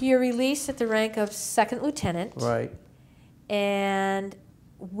 So you're released at the rank of second lieutenant. Right. And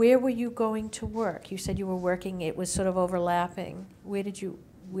where were you going to work? You said you were working, it was sort of overlapping. Where did you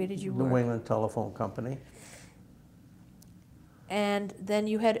work? New England Telephone Company. And then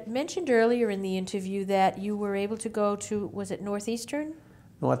you had mentioned earlier in the interview that you were able to go to, was it Northeastern?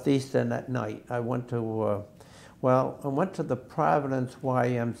 Northeastern at night. I went to, I went to the Providence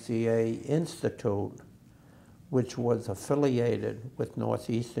YMCA Institute, which was affiliated with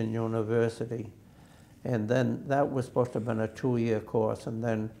Northeastern University. And then that was supposed to have been a 2-year course. And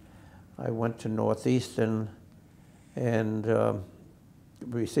then I went to Northeastern and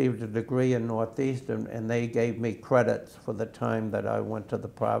received a degree in Northeastern, and they gave me credits for the time that I went to the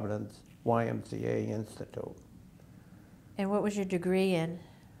Providence YMCA Institute. And what was your degree in?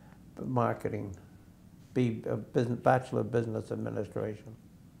 Marketing, Bachelor of Business Administration.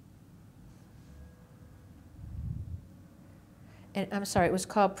 And I'm sorry, it was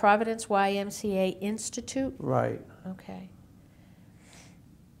called Providence YMCA Institute? Right. Okay.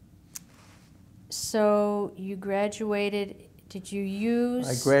 So you graduated, did you use?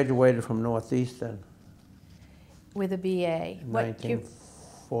 I graduated from Northeastern. With a BA. In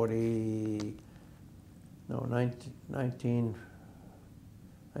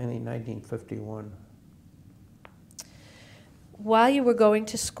 1951. While you were going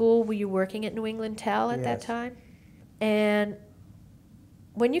to school, were you working at New England Tel at that Yes. time? And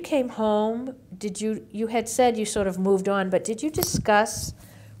when you came home, you had said you sort of moved on, but did you discuss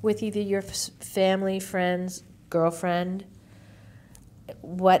with either your family, friends, girlfriend,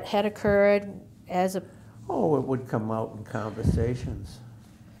 what had occurred as a... Oh, it would come out in conversations.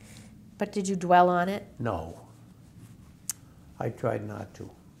 But did you dwell on it? No. I tried not to.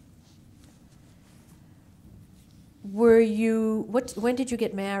 When did you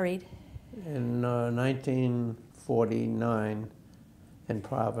get married? In 1949 in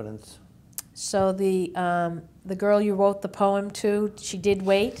Providence. So the girl you wrote the poem to, she did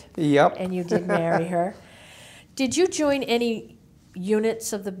wait? Yep. And you did marry her. Did you join any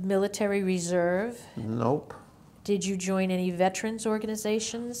units of the military reserve? Nope. Did you join any veterans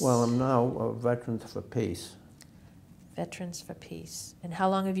organizations? Well, I'm now Veterans for Peace. Veterans for Peace. And how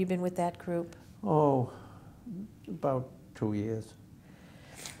long have you been with that group? Oh, about 2 years,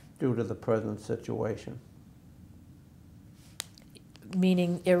 due to the present situation.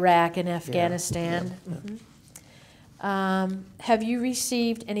 Meaning Iraq and Afghanistan? Yeah. Mm-hmm. Have you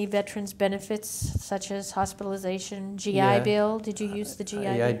received any veterans benefits, such as hospitalization, GI Bill? Did you use the GI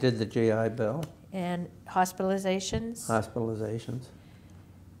Bill? I did the GI Bill. And hospitalizations? Hospitalizations.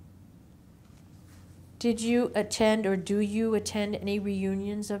 Did you attend or do you attend any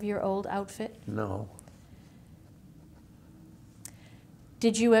reunions of your old outfit? No.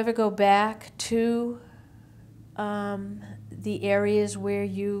 Did you ever go back to the areas where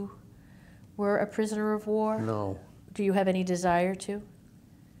you were a prisoner of war? No. Do you have any desire to?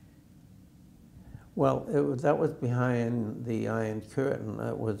 Well, that was behind the Iron Curtain.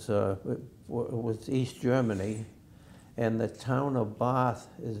 That was it was East Germany, and the town of Barth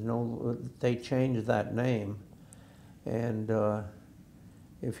is they changed that name, and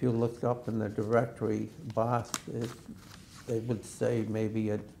if you looked up in the directory, Barth, they would say maybe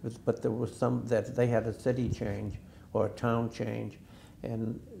it was, but there was some that they had a city change or a town change,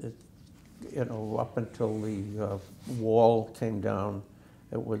 and up until the wall came down,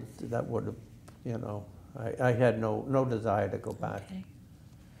 that would have, I had no desire to go back. Okay.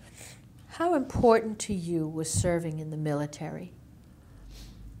 How important to you was serving in the military?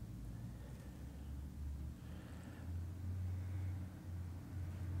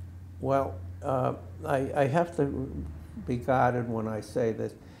 Well, I have to be guarded when I say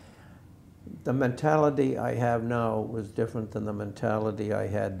this. The mentality I have now was different than the mentality I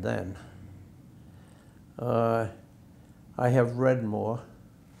had then. I have read more.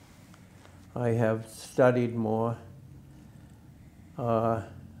 I have studied more.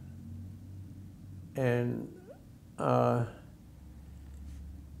 And I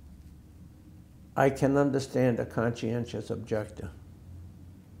can understand a conscientious objector.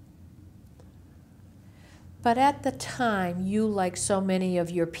 But at the time, you, like so many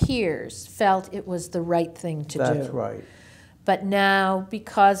of your peers, felt it was the right thing to do. That's right. But now,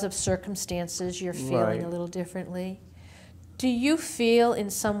 because of circumstances, you're feeling Right. a little differently. Do you feel in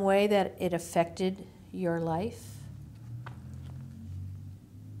some way that it affected your life?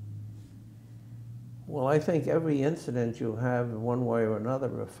 Well, I think every incident you have in one way or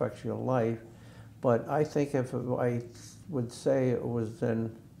another affects your life, but I think if I would say it was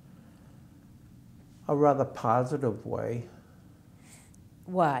in a rather positive way.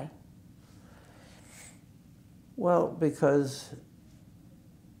 Why? Well, because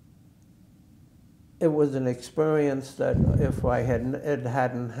it was an experience that if it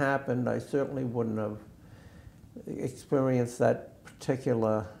hadn't happened, I certainly wouldn't have experienced that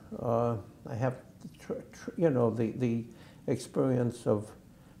particular, I have, you know, the experience of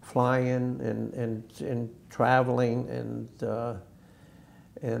flying and traveling and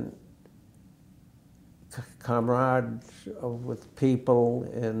camaraderie with people,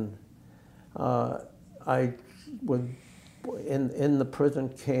 and I was in the prison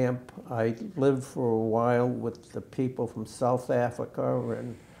camp. I lived for a while with the people from South Africa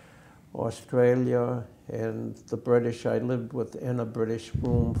and Australia and the British. I lived within a British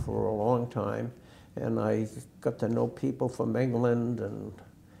room for a long time, and I got to know people from England, and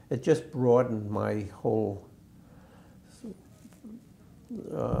it just broadened my whole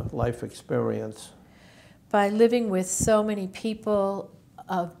life experience. By living with so many people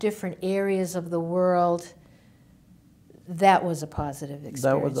of different areas of the world, that was a positive experience.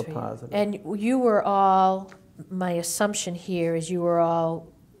 That was a for you. positive. And you were all, my assumption here is you were all,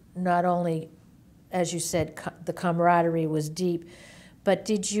 not only, as you said, the camaraderie was deep, but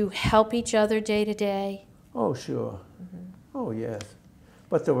did you help each other day to day? Oh, sure. Oh, yes.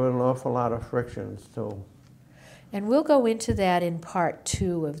 But there were an awful lot of frictions, too. And we'll go into that in part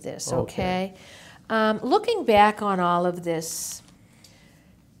 2 of this, Okay. Looking back on all of this,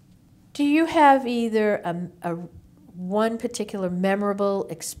 do you have either one particular memorable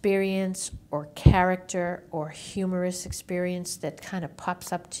experience or character or humorous experience that kind of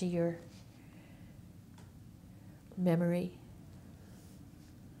pops up to your memory?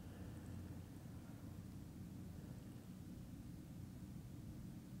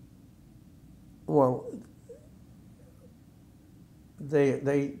 Well,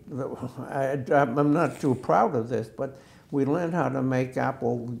 I'm not too proud of this, but we learned how to make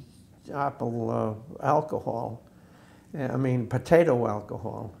apple alcohol. I mean, potato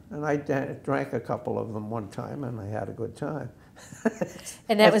alcohol. And I drank a couple of them one time, and I had a good time.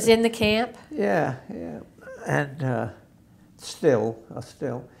 And that was in the camp? Yeah, yeah. And still.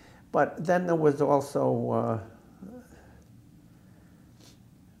 But then there was also,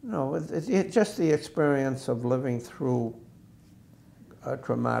 it's just the experience of living through a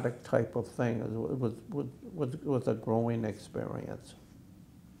traumatic type of thing. It was a growing experience.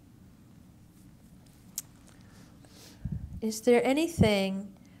 Is there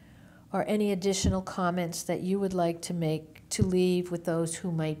anything or any additional comments that you would like to make to leave with those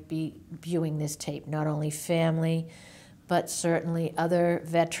who might be viewing this tape? Not only family, but certainly other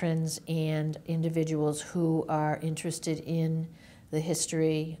veterans and individuals who are interested in the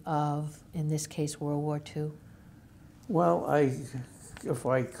history of, in this case, World War II? Well, if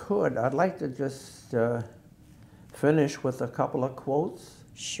I could, I'd like to just finish with a couple of quotes.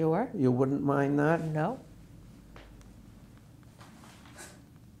 Sure. You wouldn't mind that? No.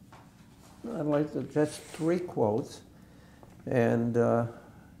 I'd like to just 3 quotes. And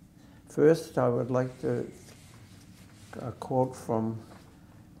first, I would like to quote from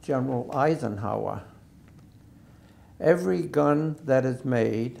General Eisenhower. "Every gun that is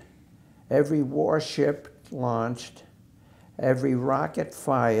made, every warship launched, every rocket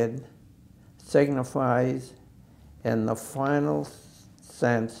fired signifies, in the final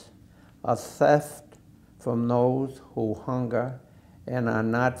sense, a theft from those who hunger and are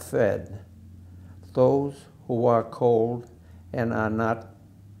not fed, those who are cold and are not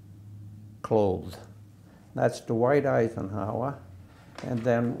clothed." That's Dwight Eisenhower. And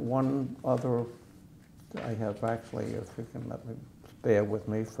then one other, I have actually, if you can let me, bear with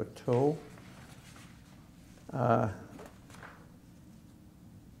me for 2.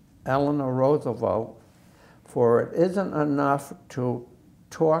 Eleanor Roosevelt, "For it isn't enough to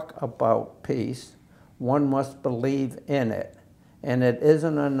talk about peace, one must believe in it. And it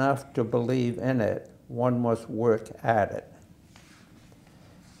isn't enough to believe in it, one must work at it."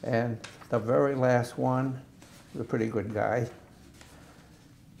 And the very last one is a pretty good guy.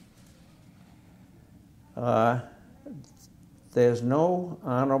 "There's no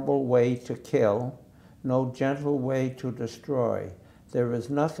honorable way to kill, no gentle way to destroy. There is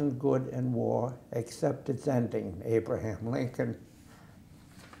nothing good in war except its ending, Abraham Lincoln."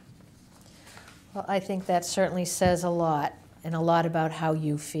 Well, I think that certainly says a lot, and a lot about how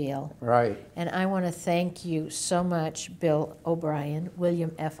you feel. Right. And I want to thank you so much, Bill O'Brien,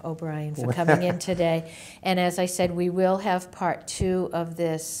 William F. O'Brien, for coming in today. And as I said, we will have part 2 of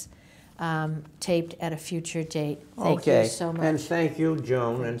this taped at a future date. Thank you so much. And thank you,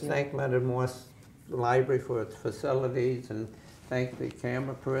 Joan, Thank you. thank Leonard Morse Library for its facilities, and thank the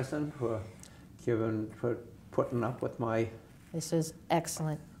camera person for for putting up with my... This is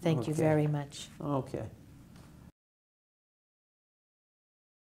excellent. Thank you Okay. very much. Okay.